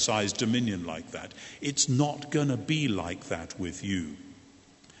exercise dominion like that? It's not going to be like that with you.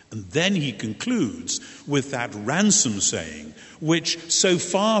 And then he concludes with that ransom saying, which so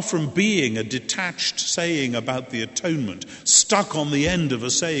far from being a detached saying about the atonement, stuck on the end of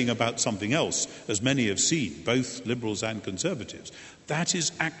a saying about something else, as many have seen, both liberals and conservatives, that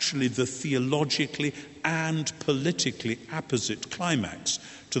is actually the theologically and politically apposite climax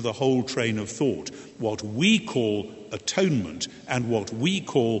to the whole train of thought. What we call atonement and what we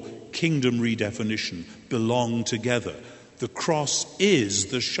call kingdom redefinition belong together. The cross is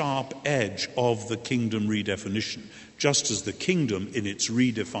the sharp edge of the kingdom redefinition, just as the kingdom in its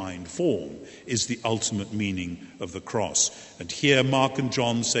redefined form is the ultimate meaning of the cross. And here Mark and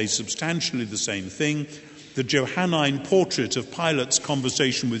John say substantially the same thing. The Johannine portrait of Pilate's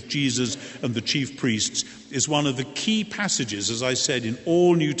conversation with Jesus and the chief priests is one of the key passages, as I said, in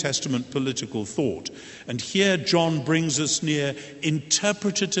all New Testament political thought. And here John brings us near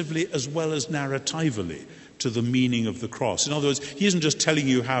interpretatively as well as narratively to the meaning of the cross. In other words, he isn't just telling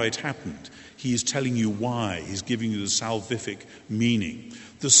you how it happened. He is telling you why. He's giving you the salvific meaning.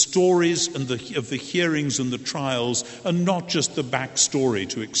 The stories of the hearings and the trials are not just the backstory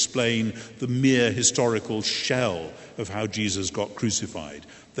to explain the mere historical shell of how Jesus got crucified.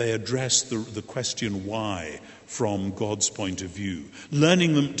 They address the question why from God's point of view.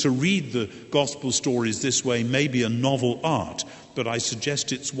 Learning them to read the gospel stories this way may be a novel art, but I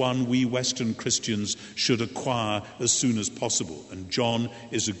suggest it's one we Western Christians should acquire as soon as possible, and John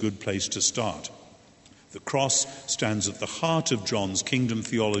is a good place to start. The cross stands at the heart of John's kingdom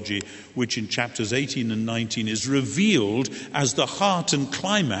theology, which in chapters 18 and 19 is revealed as the heart and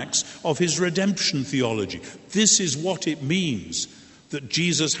climax of his redemption theology. This is what it means that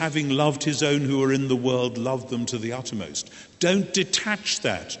Jesus, having loved his own who are in the world, loved them to the uttermost. Don't detach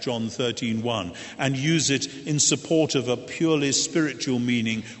that, John 13:1, and use it in support of a purely spiritual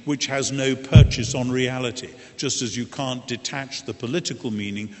meaning which has no purchase on reality, just as you can't detach the political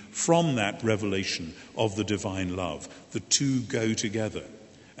meaning from that revelation of the divine love. The two go together.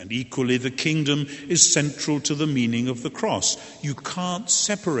 And equally, the kingdom is central to the meaning of the cross. You can't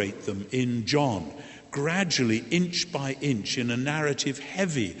separate them in John. Gradually, inch by inch, in a narrative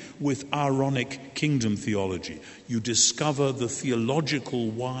heavy with Aaronic kingdom theology, you discover the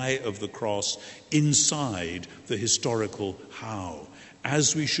theological why of the cross inside the historical how.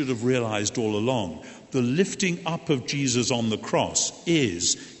 As we should have realized all along, the lifting up of Jesus on the cross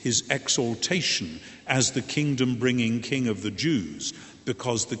is his exaltation as the kingdom-bringing King of the Jews,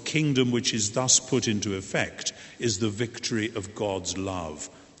 because the kingdom which is thus put into effect is the victory of God's love.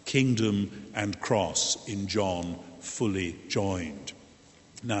 Kingdom and cross in John fully joined.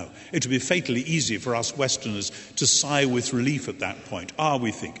 Now, it would be fatally easy for us Westerners to sigh with relief at that point.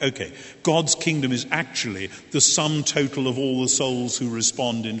 We think, okay, God's kingdom is actually the sum total of all the souls who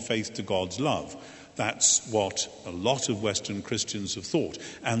respond in faith to God's love. That's what a lot of Western Christians have thought.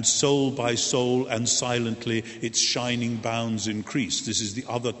 And soul by soul and silently, its shining bounds increase. This is the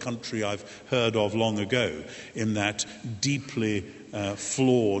other country I've heard of long ago, in that deeply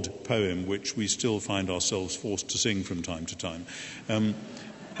flawed poem, which we still find ourselves forced to sing from time to time.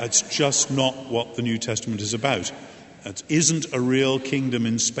 It's just not what the New Testament is about. It isn't a real kingdom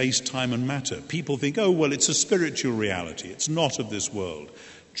in space, time, and matter. People think, it's a spiritual reality. It's not of this world.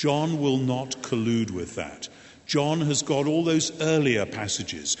 John will not collude with that. John has got all those earlier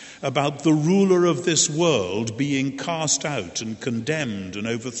passages about the ruler of this world being cast out and condemned and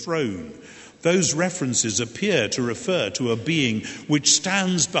overthrown. Those references appear to refer to a being which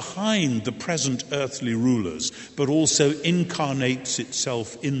stands behind the present earthly rulers, but also incarnates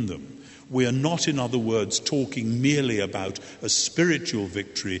itself in them. We are not, in other words, talking merely about a spiritual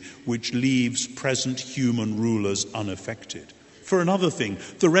victory which leaves present human rulers unaffected. For another thing,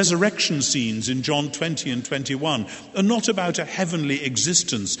 the resurrection scenes in John 20 and 21 are not about a heavenly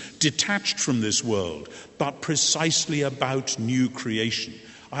existence detached from this world, but precisely about new creation.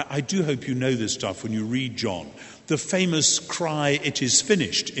 I do hope you know this stuff when you read John. The famous cry, "It is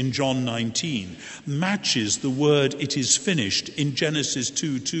finished," in John 19 matches the word "it is finished" in Genesis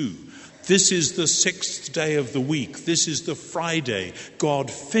 2:2. This is the sixth day of the week. This is the Friday.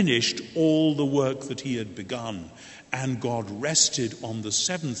 God finished all the work that he had begun. And God rested on the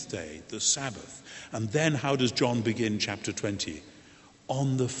seventh day, the Sabbath. And then how does John begin chapter 20?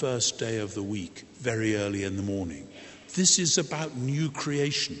 On the first day of the week, very early in the morning. This is about new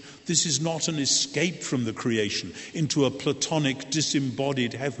creation. This is not an escape from the creation into a platonic,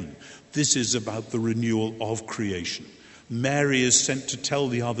 disembodied heaven. This is about the renewal of creation. Mary is sent to tell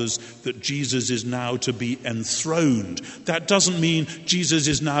the others that Jesus is now to be enthroned. That doesn't mean Jesus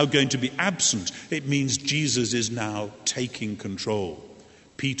is now going to be absent. It means Jesus is now taking control.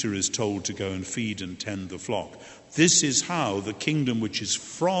 Peter is told to go and feed and tend the flock. This is how the kingdom which is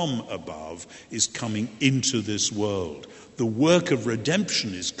from above is coming into this world. The work of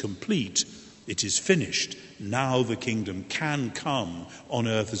redemption is complete. It is finished. Now the kingdom can come on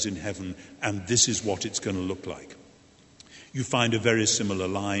earth as in heaven, and this is what it's going to look like. You find a very similar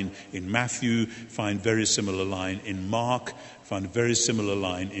line in Matthew, find very similar line in Mark, find a very similar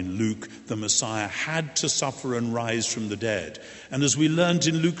line in Luke. The Messiah had to suffer and rise from the dead. And as we learned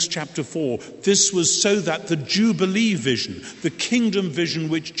in Luke's chapter 4, this was so that the Jubilee vision, the kingdom vision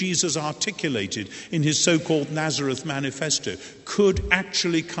which Jesus articulated in his so-called Nazareth Manifesto, could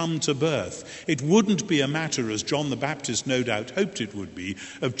actually come to birth. It wouldn't be a matter, as John the Baptist no doubt hoped it would be,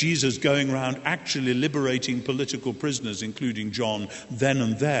 of Jesus going around actually liberating political prisoners, including John, then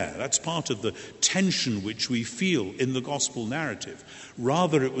and there. That's part of the tension which we feel in the gospel narrative.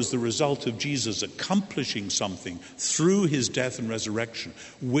 Rather, it was the result of Jesus accomplishing something through his death and resurrection,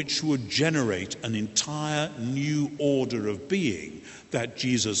 which would generate an entire new order of being that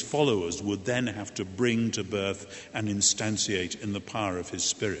Jesus' followers would then have to bring to birth and instantiate in the power of his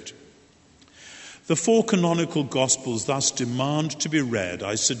Spirit. The four canonical Gospels thus demand to be read,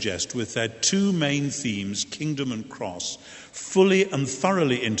 I suggest, with their two main themes, kingdom and cross, fully and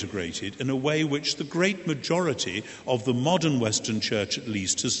thoroughly integrated in a way which the great majority of the modern Western Church, at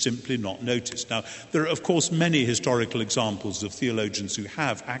least, has simply not noticed. Now, there are, of course, many historical examples of theologians who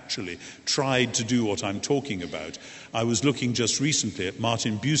have actually tried to do what I'm talking about. I was looking just recently at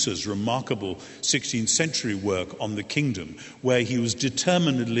Martin Bucer's remarkable 16th century work on the kingdom, where he was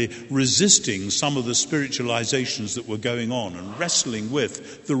determinedly resisting some of the spiritualizations that were going on and wrestling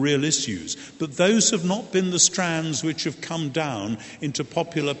with the real issues. But those have not been the strands which have come down into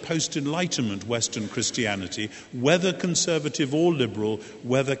popular post-Enlightenment Western Christianity, whether conservative or liberal,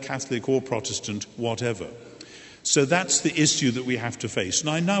 whether Catholic or Protestant, whatever. So that's the issue that we have to face. And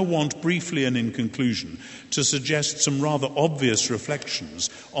I now want, briefly and in conclusion, to suggest some rather obvious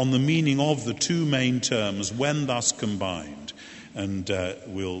reflections on the meaning of the two main terms when thus combined. And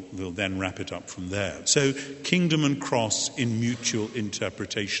we'll then wrap it up from there. So, kingdom and cross in mutual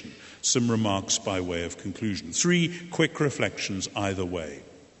interpretation. Some remarks by way of conclusion. Three quick reflections either way.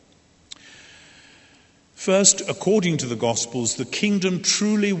 First, according to the Gospels, the kingdom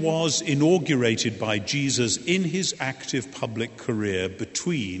truly was inaugurated by Jesus in his active public career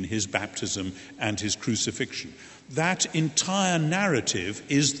between his baptism and his crucifixion. That entire narrative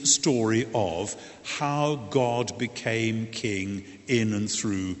is the story of how God became king in and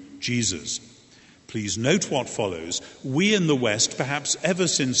through Jesus. Please note what follows. We in the West, perhaps ever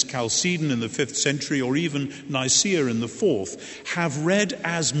since Chalcedon in the 5th century or even Nicaea in the 4th, have read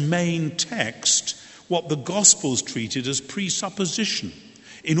as main text what the Gospels treated as presupposition.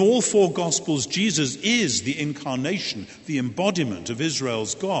 In all four Gospels, Jesus is the incarnation, the embodiment of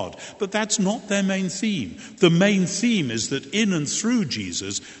Israel's God. But that's not their main theme. The main theme is that in and through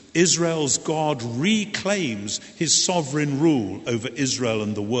Jesus, Israel's God reclaims his sovereign rule over Israel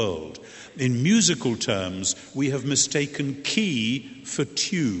and the world. In musical terms, we have mistaken key for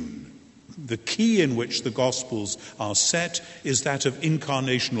tune. The key in which the Gospels are set is that of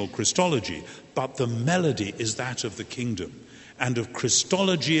incarnational Christology, but the melody is that of the kingdom, and of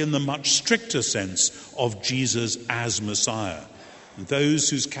Christology in the much stricter sense of Jesus as Messiah. And those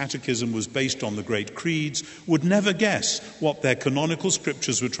whose catechism was based on the great creeds would never guess what their canonical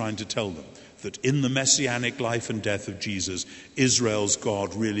scriptures were trying to tell them, that in the messianic life and death of Jesus, Israel's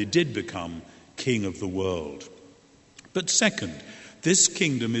God really did become king of the world. But second, this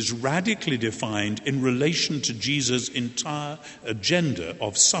kingdom is radically defined in relation to Jesus' entire agenda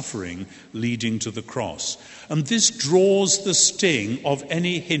of suffering leading to the cross. And this draws the sting of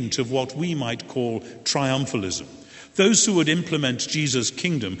any hint of what we might call triumphalism. Those who would implement Jesus'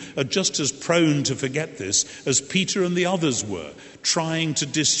 kingdom are just as prone to forget this as Peter and the others were, trying to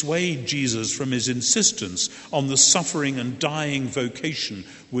dissuade Jesus from his insistence on the suffering and dying vocation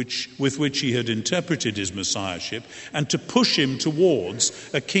with which he had interpreted his messiahship, and to push him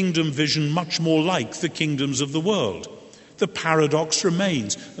towards a kingdom vision much more like the kingdoms of the world. The paradox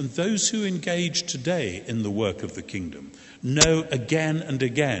remains, and those who engage today in the work of the kingdom know again and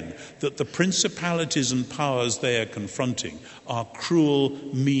again that the principalities and powers they are confronting are cruel,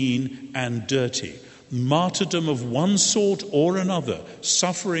 mean, and dirty. Martyrdom of one sort or another,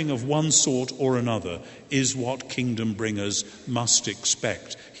 suffering of one sort or another, is what kingdom bringers must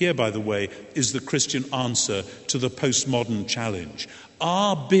expect. Here, by the way, is the Christian answer to the postmodern challenge.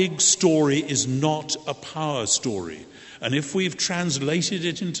 Our big story is not a power story. And if we've translated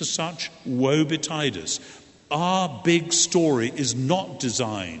it into such, woe betide us. Our big story is not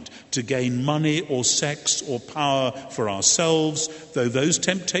designed to gain money or sex or power for ourselves, though those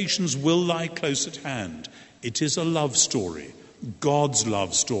temptations will lie close at hand. It is a love story, God's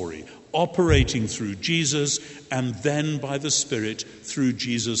love story, operating through Jesus and then by the Spirit through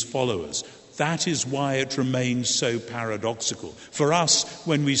Jesus' followers. That is why it remains so paradoxical. For us,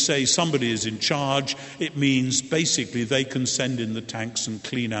 when we say somebody is in charge, it means basically they can send in the tanks and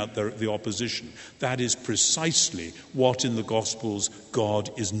clean out the opposition. That is precisely what in the Gospels God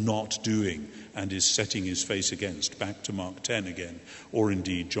is not doing and is setting his face against. Back to Mark 10 again, or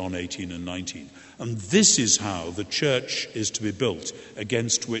indeed John 18 and 19. And this is how the church is to be built,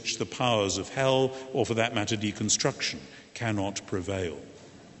 against which the powers of hell, or for that matter deconstruction, cannot prevail.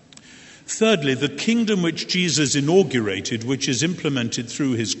 Thirdly, the kingdom which Jesus inaugurated, which is implemented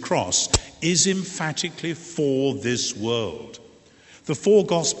through his cross, is emphatically for this world. The four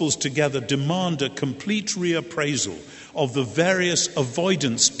Gospels together demand a complete reappraisal of the various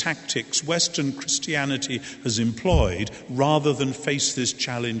avoidance tactics Western Christianity has employed rather than face this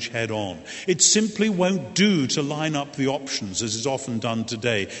challenge head on. It simply won't do to line up the options, as is often done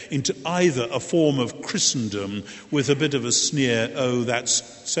today, into either a form of Christendom with a bit of a sneer, oh,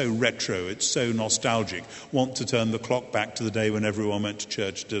 that's so retro, it's so nostalgic, want to turn the clock back to the day when everyone went to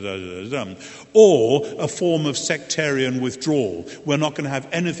church, or a form of sectarian withdrawal. We're not going to have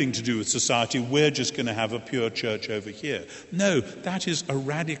anything to do with society, we're just going to have a pure church over here. No, that is a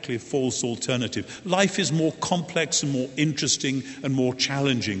radically false alternative. Life is more complex and more interesting and more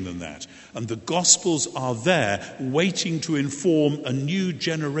challenging than that. And the Gospels are there waiting to inform a new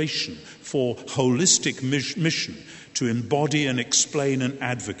generation for holistic mission, to embody and explain and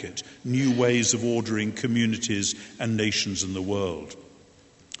advocate new ways of ordering communities and nations in the world.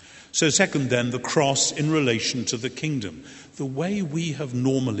 So second then, the cross in relation to the kingdom. The way we have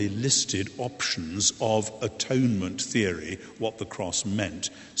normally listed options of atonement theory, what the cross meant,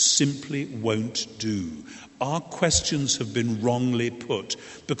 simply won't do. Our questions have been wrongly put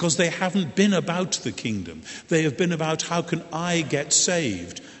because they haven't been about the kingdom. They have been about how can I get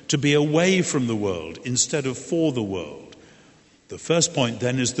saved to be away from the world instead of for the world. The first point,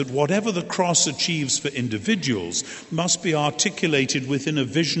 then, is that whatever the cross achieves for individuals must be articulated within a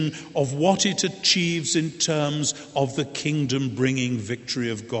vision of what it achieves in terms of the kingdom-bringing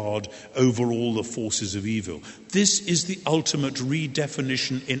victory of God over all the forces of evil. This is the ultimate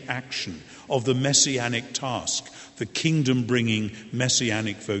redefinition in action of the messianic task, the kingdom-bringing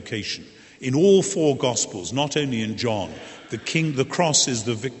messianic vocation. In all four Gospels, not only in John, the cross is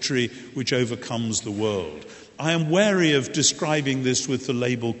the victory which overcomes the world. I am wary of describing this with the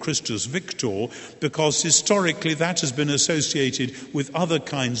label Christus Victor because historically that has been associated with other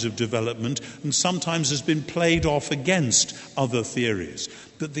kinds of development and sometimes has been played off against other theories.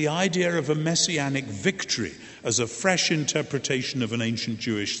 But the idea of a messianic victory as a fresh interpretation of an ancient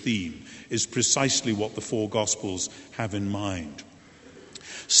Jewish theme is precisely what the four Gospels have in mind.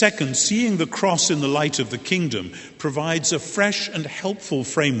 Second, seeing the cross in the light of the kingdom provides a fresh and helpful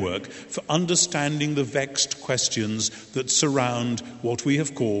framework for understanding the vexed questions that surround what we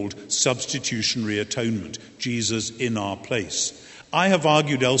have called substitutionary atonement, Jesus in our place. I have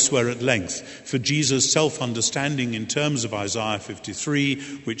argued elsewhere at length for Jesus' self-understanding in terms of Isaiah 53,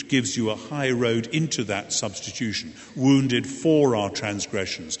 which gives you a high road into that substitution, wounded for our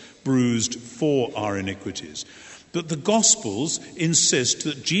transgressions, bruised for our iniquities. But the Gospels insist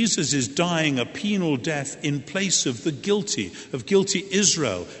that Jesus is dying a penal death in place of the guilty, of guilty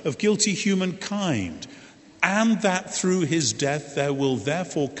Israel, of guilty humankind, and that through his death there will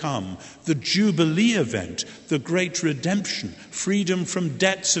therefore come the Jubilee event, the great redemption, freedom from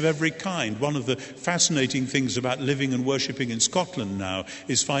debts of every kind. One of the fascinating things about living and worshipping in Scotland now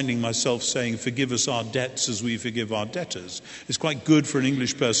is finding myself saying, forgive us our debts as we forgive our debtors. It's quite good for an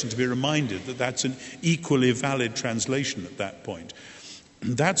English person to be reminded that that's an equally valid translation at that point.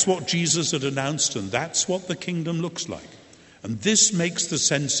 And that's what Jesus had announced, and that's what the kingdom looks like. And this makes the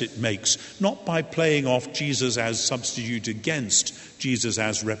sense it makes, not by playing off Jesus as substitute against Jesus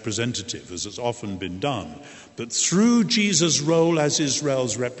as representative, as has often been done, but through Jesus' role as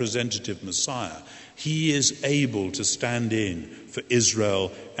Israel's representative Messiah, he is able to stand in for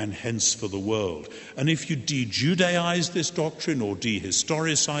Israel and hence for the world. And if you de-Judaize this doctrine or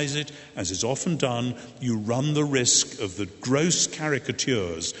de-historicize it, as is often done, you run the risk of the gross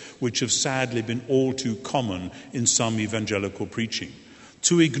caricatures which have sadly been all too common in some evangelical preaching.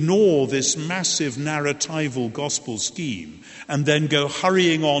 To ignore this massive narratival gospel scheme and then go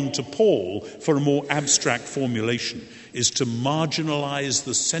hurrying on to Paul for a more abstract formulation is to marginalize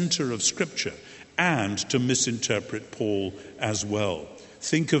the center of Scripture and to misinterpret Paul as well.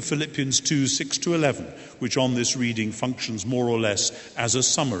 Think of Philippians 2, 6-11, which on this reading functions more or less as a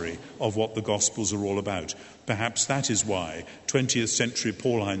summary of what the Gospels are all about. Perhaps that is why 20th century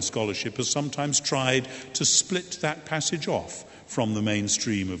Pauline scholarship has sometimes tried to split that passage off from the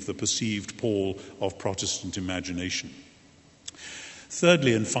mainstream of the perceived Paul of Protestant imagination.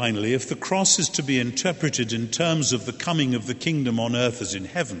 Thirdly and finally, if the cross is to be interpreted in terms of the coming of the kingdom on earth as in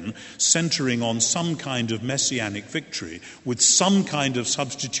heaven, centering on some kind of messianic victory, with some kind of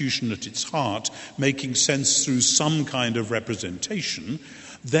substitution at its heart, making sense through some kind of representation,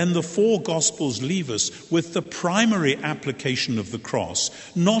 then the four Gospels leave us with the primary application of the cross,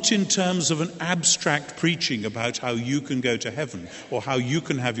 not in terms of an abstract preaching about how you can go to heaven or how you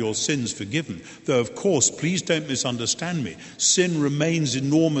can have your sins forgiven. Though, of course, please don't misunderstand me. Sin remains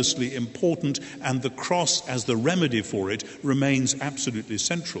enormously important, and the cross as the remedy for it remains absolutely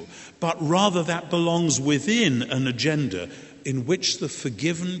central. But rather that belongs within an agenda in which the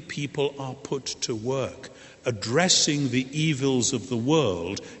forgiven people are put to work, addressing the evils of the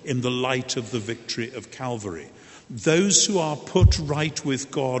world in the light of the victory of Calvary. Those who are put right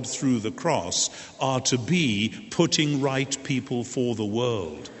with God through the cross are to be putting right people for the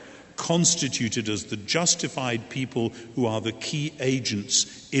world, constituted as the justified people who are the key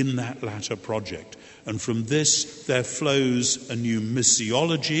agents in that latter project. And from this there flows a new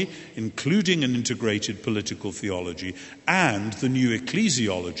missiology, including an integrated political theology, and the new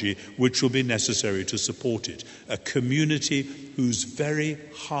ecclesiology which will be necessary to support it, a community whose very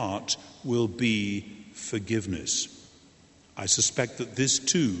heart will be forgiveness. I suspect that this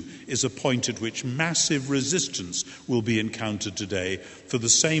too is a point at which massive resistance will be encountered today for the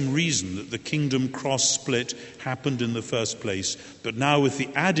same reason that the kingdom cross split happened in the first place, but now with the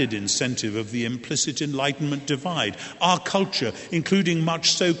added incentive of the implicit Enlightenment divide. Our culture, including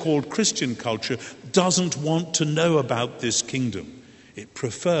much so-called Christian culture, doesn't want to know about this kingdom. It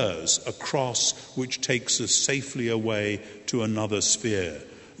prefers a cross which takes us safely away to another sphere.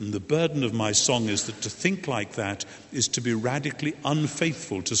 And the burden of my song is that to think like that is to be radically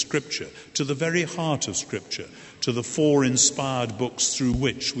unfaithful to Scripture, to the very heart of Scripture, to the four inspired books through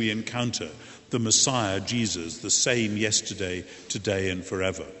which we encounter the Messiah, Jesus, the same yesterday, today, and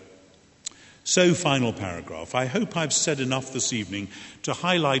forever. So, final paragraph. I hope I've said enough this evening to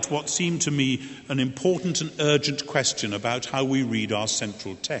highlight what seemed to me an important and urgent question about how we read our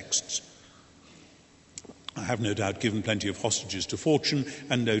central texts. I have no doubt given plenty of hostages to Fortune,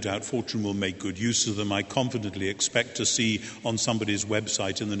 and no doubt Fortune will make good use of them. I confidently expect to see on somebody's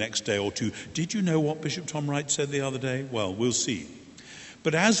website in the next day or two, did you know what Bishop Tom Wright said the other day? Well, we'll see.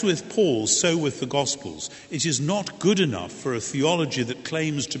 But as with Paul, so with the Gospels, it is not good enough for a theology that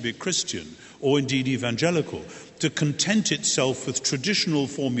claims to be Christian, or indeed evangelical, to content itself with traditional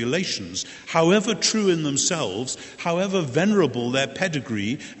formulations, however true in themselves, however venerable their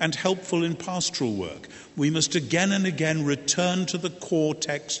pedigree and helpful in pastoral work. We must again and again return to the core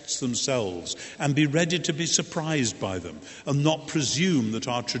texts themselves and be ready to be surprised by them, and not presume that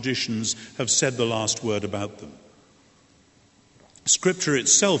our traditions have said the last word about them. Scripture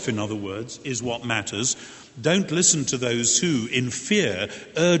itself, in other words, is what matters. Don't listen to those who, in fear,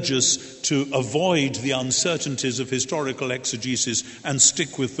 urge us to avoid the uncertainties of historical exegesis and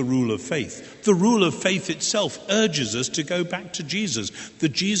stick with the rule of faith. The rule of faith itself urges us to go back to Jesus, the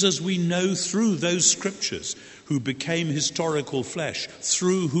Jesus we know through those scriptures, who became historical flesh,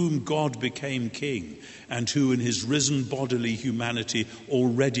 through whom God became king, and who in his risen bodily humanity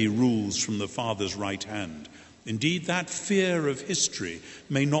already rules from the Father's right hand. Indeed, that fear of history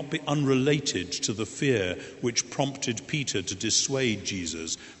may not be unrelated to the fear which prompted Peter to dissuade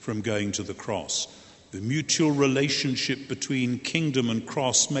Jesus from going to the cross. The mutual relationship between kingdom and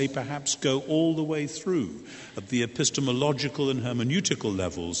cross may perhaps go all the way through at the epistemological and hermeneutical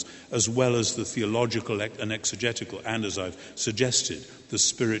levels, as well as the theological and exegetical, and, as I've suggested, the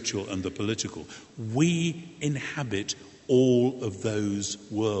spiritual and the political. We inhabit all of those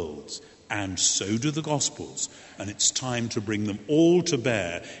worlds. And so do the Gospels, and it's time to bring them all to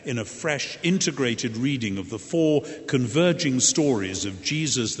bear in a fresh, integrated reading of the four converging stories of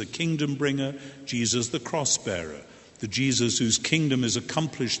Jesus the kingdom bringer, Jesus the cross bearer, the Jesus whose kingdom is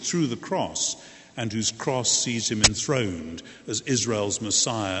accomplished through the cross, and whose cross sees him enthroned as Israel's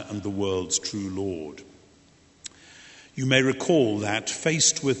Messiah and the world's true Lord. You may recall that,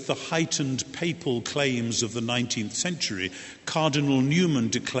 faced with the heightened papal claims of the 19th century, Cardinal Newman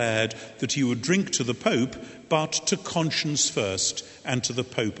declared that he would drink to the Pope, but to conscience first and to the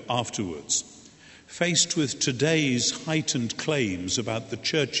Pope afterwards. Faced with today's heightened claims about the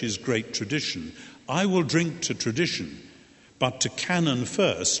Church's great tradition, I will drink to tradition, but to canon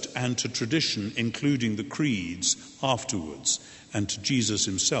first and to tradition, including the creeds, afterwards, and to Jesus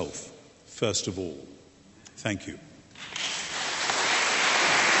himself first of all. Thank you.